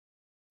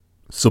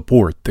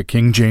Support the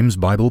King James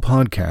Bible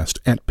Podcast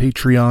at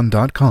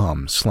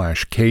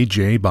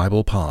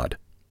patreon.com/KJBiblePod.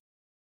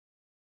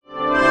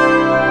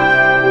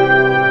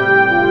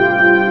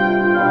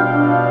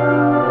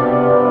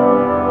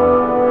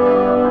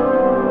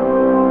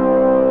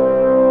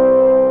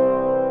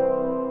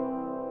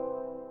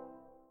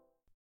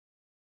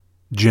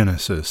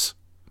 Genesis,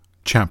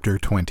 chapter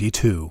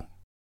 22.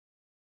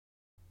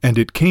 And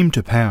it came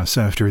to pass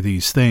after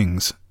these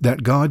things,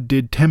 that God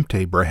did tempt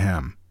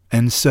Abraham,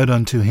 and said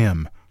unto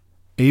him,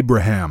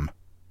 Abraham.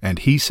 And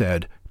he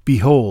said,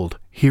 Behold,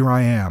 here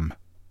I am.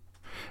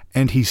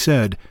 And he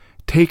said,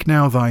 Take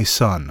now thy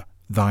son,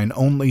 thine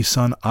only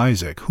son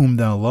Isaac, whom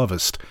thou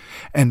lovest,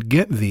 and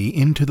get thee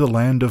into the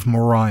land of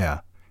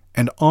Moriah,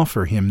 and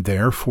offer him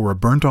there for a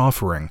burnt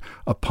offering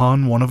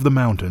upon one of the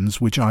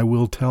mountains which I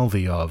will tell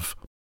thee of.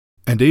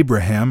 And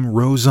Abraham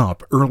rose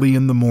up early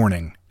in the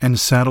morning, and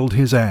saddled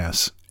his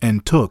ass,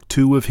 and took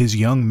 2 of his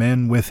young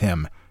men with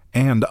him,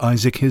 and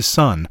Isaac his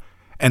son,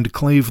 and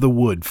clave the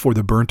wood for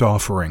the burnt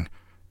offering,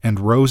 and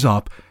rose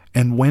up,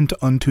 and went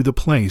unto the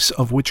place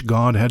of which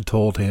God had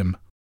told him.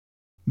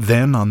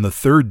 Then on the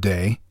 3rd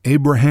day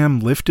Abraham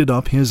lifted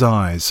up his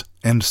eyes,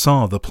 and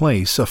saw the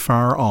place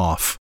afar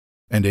off.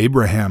 And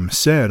Abraham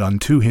said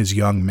unto his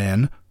young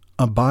men,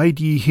 Abide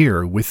ye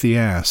here with the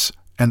ass,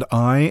 and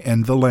I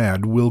and the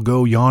lad will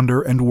go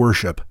yonder and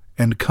worship,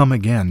 and come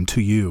again to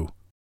you.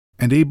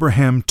 And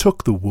Abraham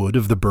took the wood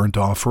of the burnt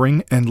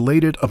offering, and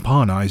laid it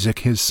upon Isaac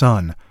his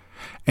son.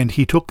 And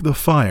he took the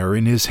fire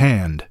in his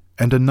hand,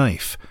 and a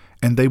knife,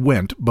 and they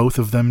went both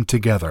of them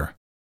together.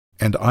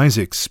 And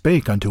Isaac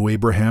spake unto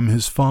Abraham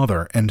his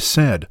father, and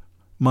said,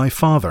 My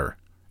father.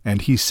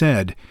 And he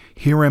said,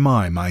 Here am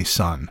I, my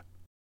son.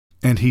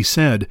 And he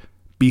said,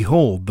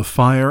 Behold the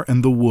fire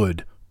and the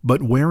wood,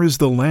 but where is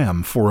the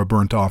lamb for a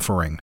burnt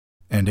offering?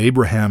 And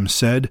Abraham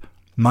said,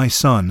 My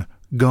son,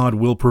 God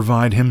will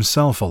provide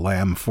himself a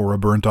lamb for a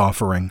burnt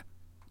offering.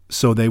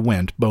 So they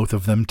went both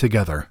of them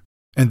together.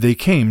 And they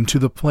came to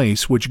the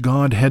place which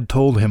God had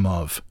told him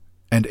of.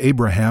 And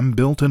Abraham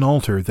built an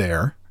altar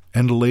there,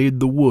 and laid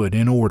the wood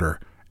in order,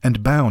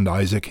 and bound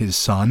Isaac his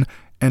son,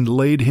 and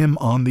laid him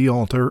on the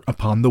altar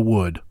upon the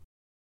wood.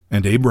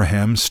 And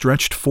Abraham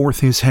stretched forth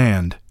his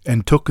hand,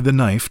 and took the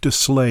knife to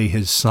slay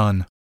his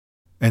son.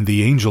 And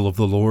the angel of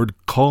the Lord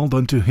called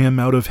unto him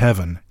out of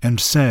heaven, and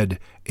said,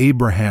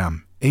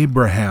 Abraham,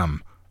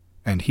 Abraham.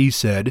 And he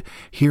said,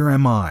 Here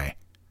am I.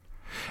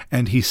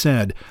 And he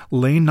said,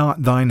 Lay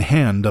not thine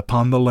hand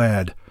upon the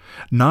lad,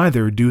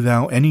 neither do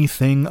thou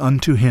anything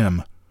unto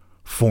him.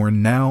 For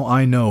now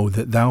I know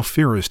that thou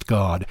fearest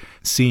God,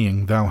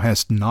 seeing thou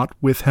hast not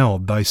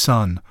withheld thy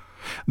son,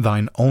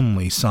 thine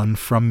only son,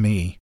 from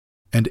me.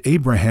 And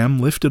Abraham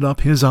lifted up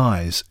his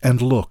eyes,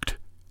 and looked,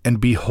 and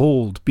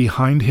behold,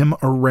 behind him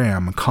a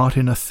ram caught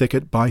in a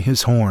thicket by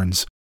his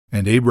horns.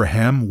 And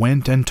Abraham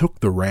went and took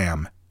the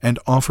ram, and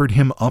offered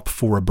him up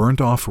for a burnt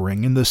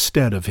offering in the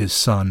stead of his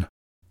son.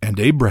 And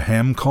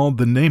Abraham called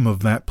the name of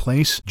that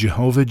place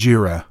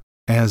Jehovah-Jireh,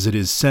 as it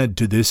is said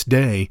to this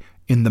day,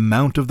 In the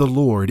mount of the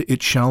Lord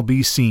it shall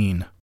be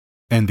seen.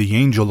 And the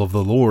angel of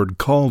the Lord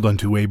called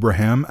unto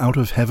Abraham out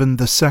of heaven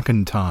the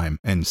 2nd time,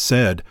 and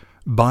said,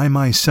 By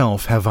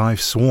myself have I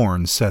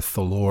sworn, saith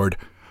the Lord,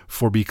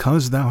 for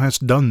because thou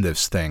hast done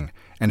this thing,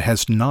 and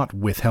hast not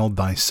withheld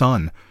thy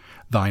son,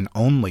 thine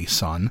only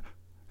son,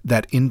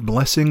 that in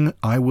blessing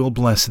I will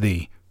bless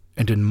thee,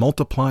 and in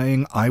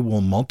multiplying I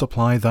will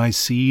multiply thy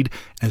seed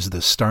as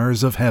the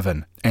stars of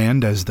heaven,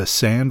 and as the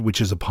sand which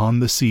is upon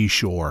the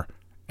seashore.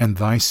 And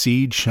thy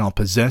seed shall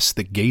possess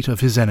the gate of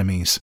his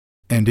enemies.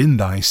 And in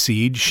thy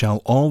seed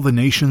shall all the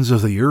nations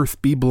of the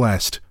earth be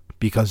blessed,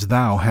 because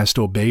thou hast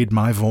obeyed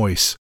my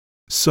voice.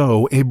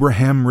 So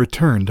Abraham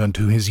returned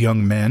unto his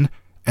young men,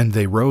 and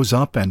they rose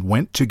up and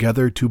went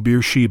together to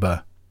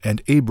Beersheba,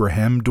 and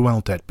Abraham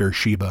dwelt at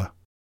Beersheba.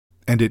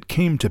 And it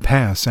came to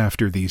pass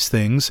after these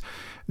things,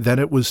 that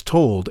it was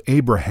told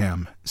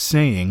Abraham,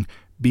 saying,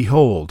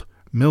 Behold,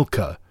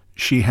 Milcah,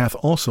 she hath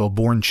also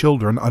borne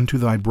children unto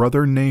thy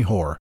brother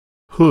Nahor,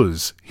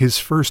 Huz his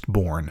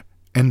firstborn,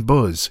 and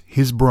Buz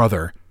his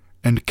brother,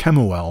 and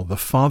Kemuel the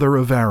father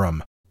of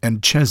Aram,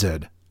 and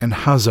Chesed, and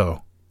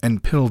Hazo,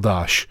 and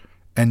Pildash,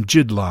 and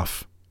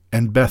Jidlaph,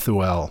 and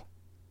Bethuel.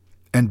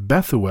 And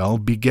Bethuel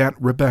begat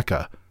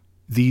Rebekah.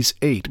 These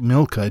 8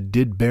 Milcah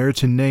did bear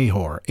to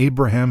Nahor,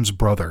 Abraham's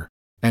brother.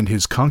 And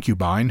his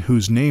concubine,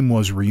 whose name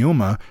was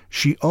Reumah,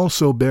 she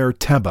also bare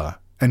Tebah,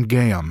 and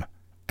Gaam,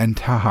 and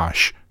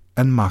Tahash,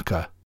 and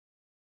Makkah.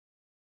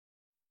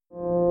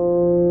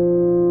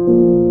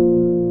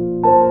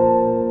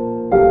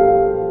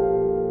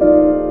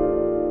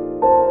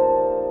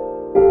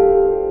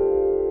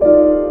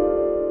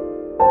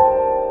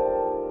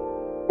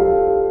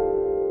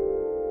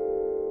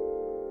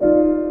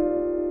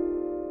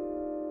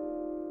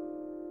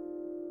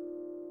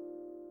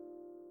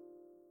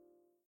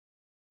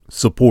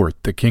 Support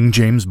the King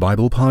James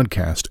Bible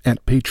Podcast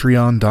at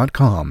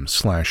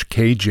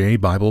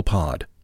patreon.com/KJBiblePod.